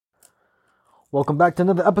Welcome back to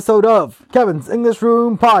another episode of Kevin's English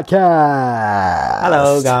Room Podcast.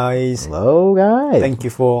 Hello, guys. Hello, guys. Thank you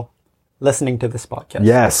for listening to this podcast.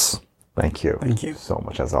 Yes. Thank you. Thank you. So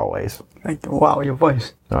much as always. Thank you. Wow, your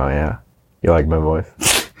voice. Oh, yeah. You like my voice?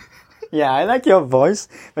 Yeah, I like your voice,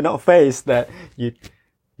 but not face that you...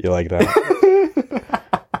 You like that?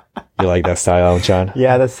 You like that style, John?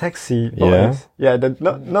 Yeah, the sexy voice. Yeah,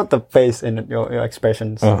 not the face in your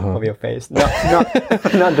expressions of your face.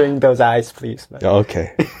 Not doing those eyes, please. But.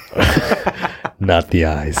 Okay. Not the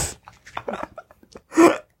eyes.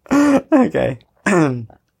 Okay.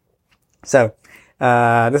 So,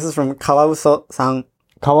 this is from Kawauso-san.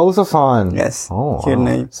 Kawauso-san. Yes. Oh, cute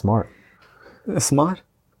name. Smart. Smart?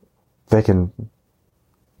 They can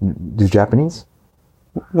do Japanese?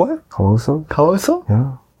 What? Kawauso? Kawauso?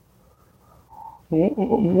 Yeah.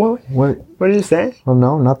 What did you say? Oh,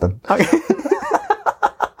 no, nothing. Okay.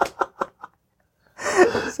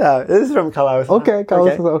 So, this is from Kawauso. Okay,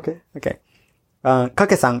 Kawauso, okay. Okay.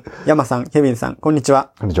 Kake-san, Yama-san, Kevin-san, こんにち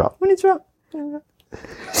は。こんにちは。こんにちは。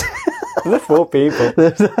There's 4 people.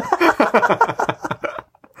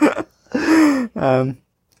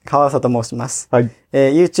 川佐と申します。はい。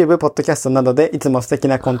YouTube、ポッドキャストなどでいつも素敵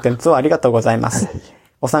なコンテンツをありがとうございます。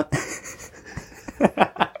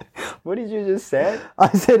What did you just say? I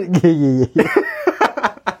said, yeah.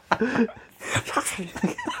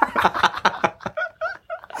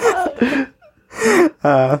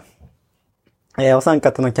 Yeah. お三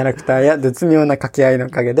方のキャラクターや絶妙な掛け合いのお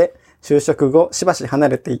かげで、就職後しばし離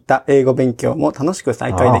れていた英語勉強も楽しく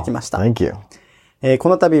再開できました。Thank you. こ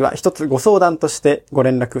の度は一つご相談としてご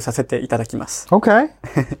連絡させていただきます。Okay.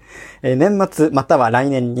 年末または来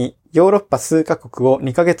年にヨーロッパ数カ国を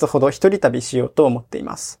2ヶ月ほど一人旅しようと思ってい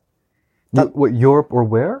ます。What, Europe or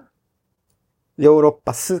where? ヨーロッ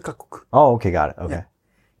パ数カ国。Oh, okay, got it.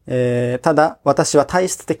 Okay. ただ私は体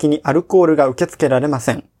質的にアルコールが受け付けられま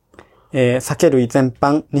せん。酒類全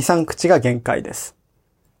般 2,3 口が限界です。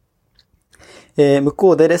向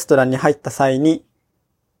こうでレストランに入った際に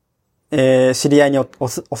知り合いにお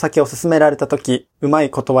酒を勧められたとき、うまい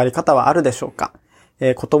断り方はあるでしょうか？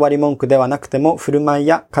断り文句ではなくても、振る舞い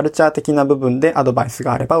やカルチャー的な部分でアドバイス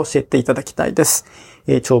があれば教えていただきたいです。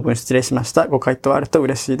長文失礼しました。ご回答あると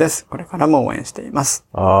嬉しいです。これからも応援しています。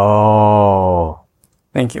Oh.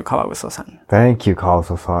 Thank you, 川嘘さん。Thank you,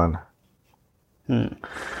 Kawauso-san.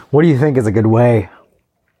 What do you think is a good way?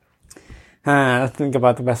 Let's think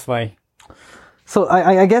about the best way. So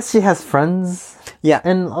I guess she has friends Yeah.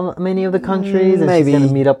 in many of the countries and Maybe. she's going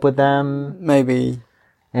to meet up with them. Maybe.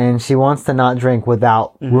 And she wants to not drink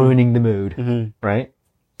without ruining the mood, right?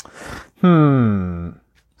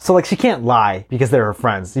 So like she can't lie because they're her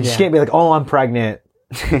friends. She can't be like, oh, I'm pregnant.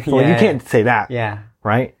 So like, you can't say that. Yeah.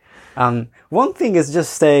 Right? One thing is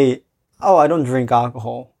just say, oh, I don't drink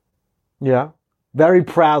alcohol. Yeah. Very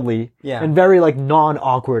proudly. Yeah. And very like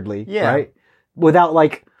non-awkwardly. Yeah. Right? Without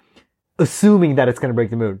like assuming that it's going to break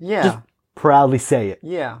the mood. Yeah. Just proudly say it.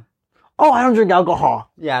 Yeah. Oh, I don't drink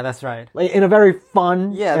alcohol. Yeah, that's right. Like in a very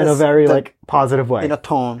fun, in a very like positive way. In a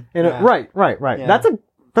tone. Right. Yeah.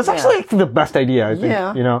 That's actually the best idea, I think.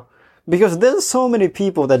 Yeah. You know? Because there's so many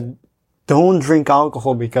people that don't drink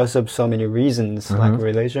alcohol because of so many reasons, like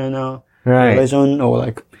religion or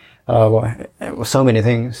like, so many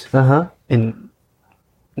things in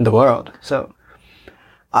the world. So,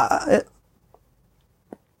 I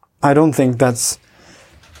don't think that's,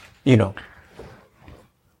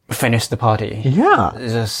 finish the party. Yeah.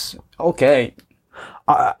 It's just, okay.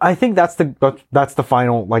 I think that's the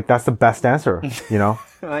final, like, that's the best answer, you know?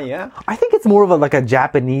 Yeah. I think it's more of a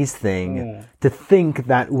Japanese thing to think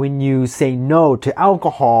that when you say no to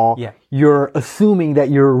alcohol, you're assuming that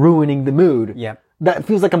you're ruining the mood. Yeah. That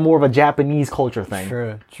feels like more of a Japanese culture thing.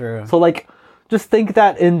 True. So like, just think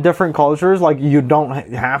that in different cultures, like, you don't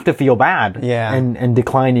have to feel bad. Yeah. And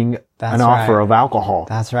declining an offer of alcohol.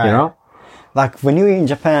 That's right. You know? Like when you're in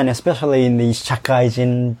Japan, especially in the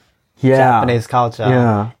Shakaijin Japanese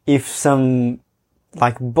culture, if some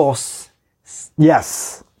like boss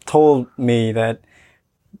told me that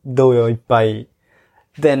doyo ippai,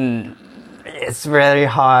 then it's very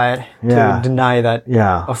hard to deny that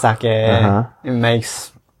osake. It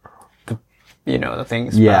makes the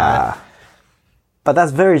things bad. But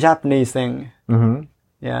that's very Japanese thing.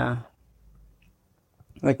 Yeah.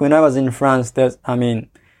 Like when I was in France,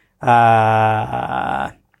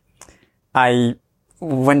 I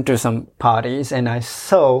went to some parties and I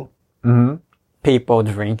saw people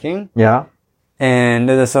drinking. Yeah. And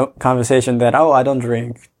there's a conversation that, oh, I don't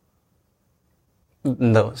drink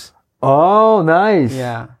those. Oh, nice.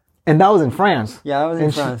 Yeah. And that was in France. Yeah, that was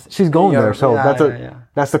in France. She's going there, so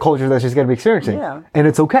that's the culture that she's going to be experiencing. Yeah. And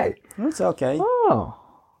it's okay. It's okay. Oh,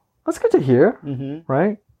 that's good to hear. Mm-hmm.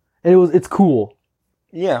 Right? And it's cool.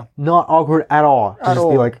 Yeah. Not awkward at all. To just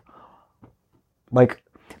be like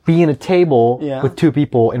be in a table with two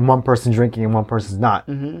people and one person drinking and one person's not.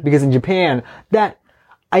 Mm-hmm. Because in Japan,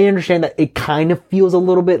 I understand that it kind of feels a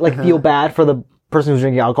little bit like feel bad for the person who's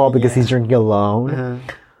drinking alcohol because he's drinking alone.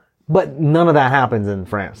 But none of that happens in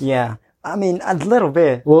France. Yeah. I mean, a little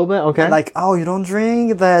bit. A little bit? Okay. Like, oh, you don't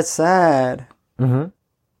drink? That's sad. Mm-hmm.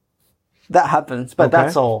 That happens, but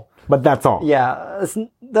that's all. But that's all. Yeah.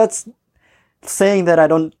 That's saying that I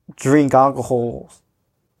don't drink alcohol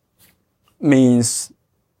means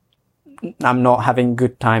I'm not having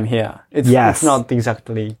good time here. It's not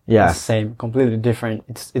exactly the same. Completely different.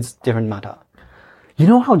 It's different matter. You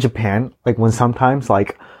know how Japan, like when sometimes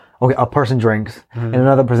like, okay, a person drinks and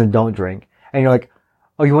another person don't drink, and you're like,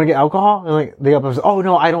 oh, you want to get alcohol? And like the other person, oh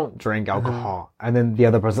no, I don't drink alcohol. And then the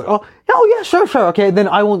other person, oh yeah, sure, okay, then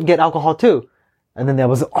I won't get alcohol too. And then the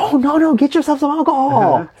other person, oh no, get yourself some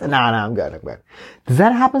alcohol. Nah, I'm good. Does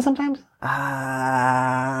that happen sometimes?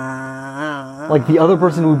 Like the other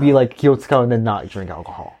person would be like kyotsukau and then not drink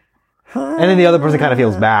alcohol. And then the other person kind of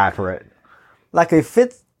feels bad for it. Like if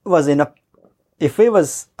it was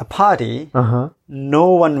a party,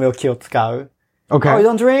 no one will kyotsukau. Okay. Oh, you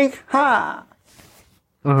don't drink? Ha!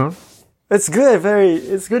 It's good,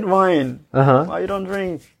 it's good wine. Why you don't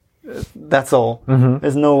drink? That's all.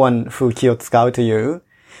 There's no one who kyotsukau to you.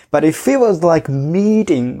 But if it was like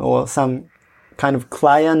meeting or some kind of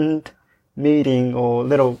client meeting or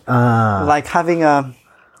little, like having a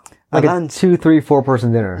lunch. 2, 3, 4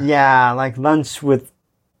 person dinner. Yeah, like lunch with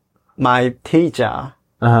my teacher.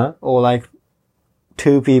 Or like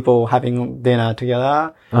 2 people having dinner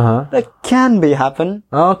together. That can happen.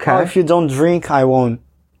 Okay. Or if you don't drink, I won't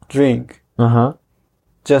drink.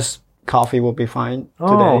 Just coffee will be fine today.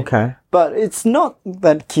 Oh, okay. But it's not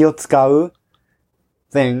that kyotsukau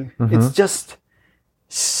thing. It's just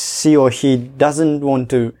she or he doesn't want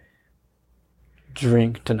to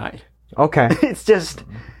drink tonight. Okay. It's just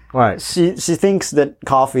she thinks that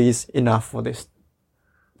coffee is enough for this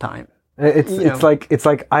time. It's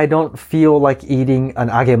like I don't feel like eating an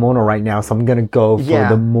agemono right now, so I'm gonna go for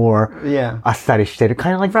the more asari shiteru,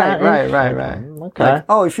 kind of like that. Right. Okay. Like,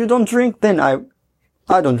 oh, if you don't drink, then I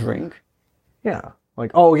don't drink. Yeah.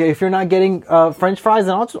 Like, oh, yeah, if you're not getting French fries,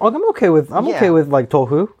 then I'm okay with like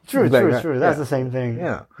tofu. True. That's the same thing.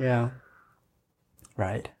 Yeah.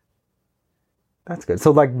 Right. That's good.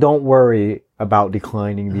 So like, don't worry about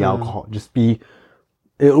declining the alcohol. It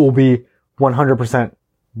will be 100%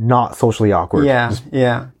 not socially awkward. Yeah. Just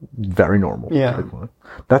very normal. Yeah.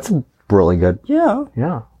 That's really good. Yeah.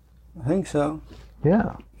 Yeah. I think so.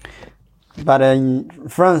 Yeah. But in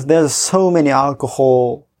France, there's so many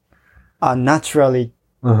alcohol are naturally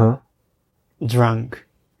drunk.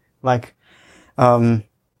 Like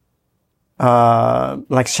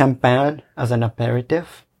champagne as an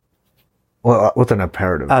aperitif. Well, what's an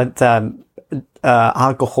aperitif?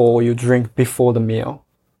 Alcohol you drink before the meal.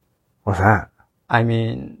 What's that? I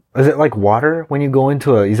mean, is it like water when you go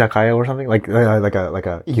into a izakaya or something? Like a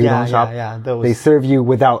gyudon shop? Yeah. They serve you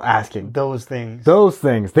without asking. Those things.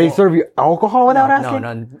 They serve you alcohol without asking?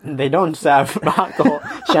 No. They don't serve alcohol,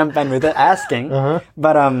 champagne without asking.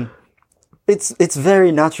 But, it's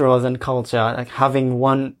very natural as a culture, like having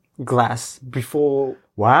one glass before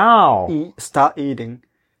start eating.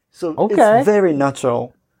 So it's very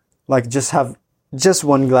natural. Like just have just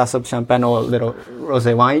one glass of champagne or a little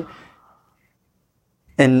rosé wine.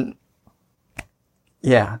 And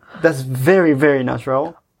yeah, that's very, very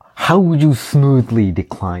natural. How would you smoothly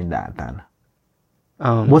decline that then?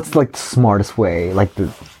 What's like the smartest way, like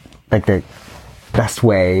the best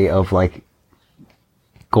way of like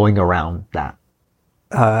going around that?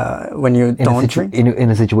 When you don't drink? In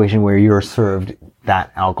a situation where you're served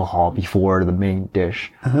that alcohol before the main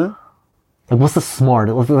dish. Like what's the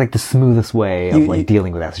smoothest way of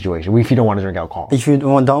dealing with that situation if you don't want to drink alcohol? If you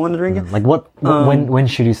don't want to drink it? Like when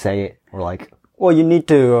should you say it? Or like... Well, you need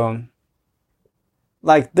to,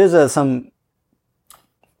 there's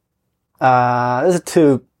there's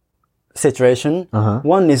 2 situations.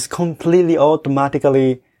 One is completely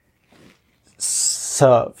automatically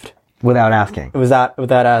served. Without asking? Without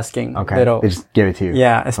asking. Okay. They just give it to you.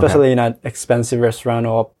 Yeah, especially in an expensive restaurant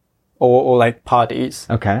or like parties.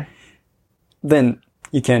 Okay. Then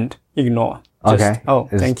you can't ignore.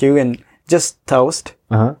 Thank you. And just toast.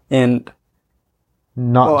 And,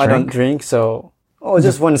 I don't drink, so,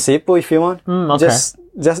 just one sip if you want. Okay. Just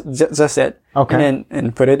it. Okay.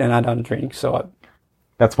 And put it, and I don't drink, so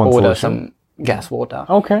that's one order solution. gas water.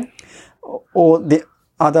 Okay. Or the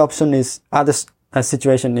other option is,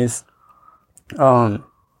 situation is,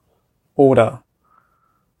 order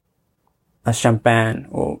a champagne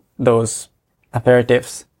or those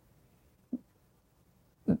aperitifs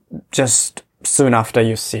just soon after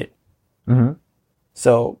you sit. Mm-hmm.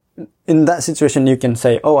 So in that situation, you can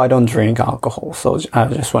say, "Oh, I don't drink alcohol, so I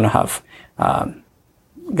just want to have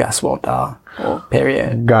gas water or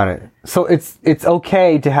period." Got it. So it's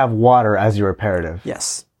okay to have water as your aperitif.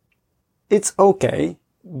 Yes, it's okay,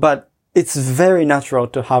 but it's very natural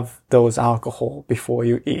to have those alcohol before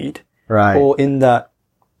you eat, right? Or in the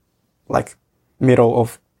middle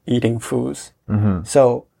of eating foods. Mm-hmm.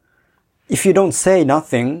 So if you don't say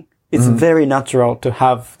nothing, it's very natural to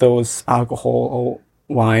have those alcohol or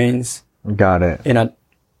wines. Got it. In a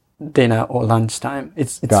dinner or lunchtime.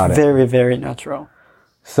 It's very, very natural.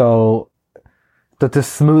 So to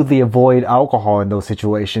smoothly avoid alcohol in those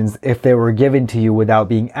situations, if they were given to you without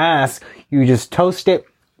being asked, you just toast it,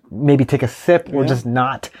 maybe take a sip or just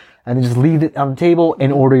not, and then just leave it on the table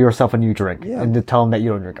and order yourself a new drink and to tell them that you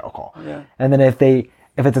don't drink alcohol. Yeah. And then if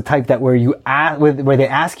it's a type that where where they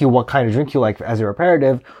ask you what kind of drink you like as your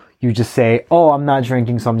aperitif, you just say, "Oh, I'm not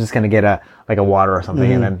drinking, so I'm just gonna get a water or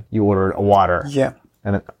something," and then you order a water. Yeah.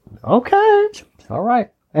 And then, okay, all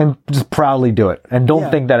right, and just proudly do it, and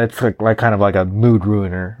don't think that it's like kind of like a mood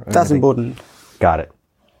ruiner. That's important. Got it.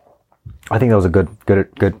 I think that was a good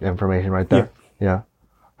information right there. Yeah.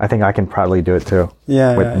 I think I can proudly do it too.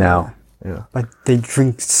 Yeah. Now. Yeah. But they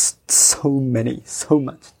drink so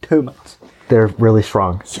much, too much. They're really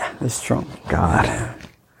strong. Yeah, they're strong. God.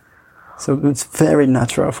 So it's very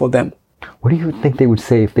natural for them. What do you think they would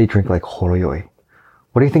say if they drink like horoyoi?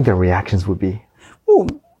 What do you think their reactions would be? Oh,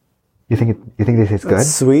 you think they say it's good?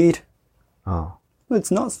 Sweet. Oh.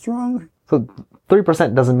 It's not strong. So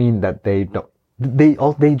 3% doesn't mean that they don't.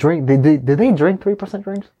 They drink. Do they drink 3%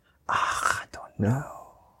 drinks? I don't know.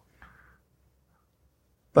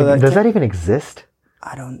 But does that even exist?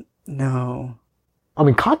 I don't know. I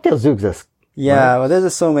mean, cocktails do exist. Yeah, right? Well,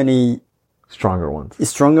 there's so many stronger ones.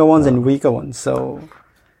 Stronger ones and weaker ones. So.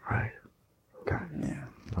 Right. Okay. Yeah.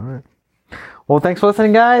 All right. Well, thanks for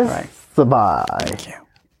listening, guys. All right. So bye. Thank you.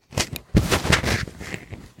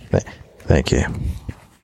 Thank you.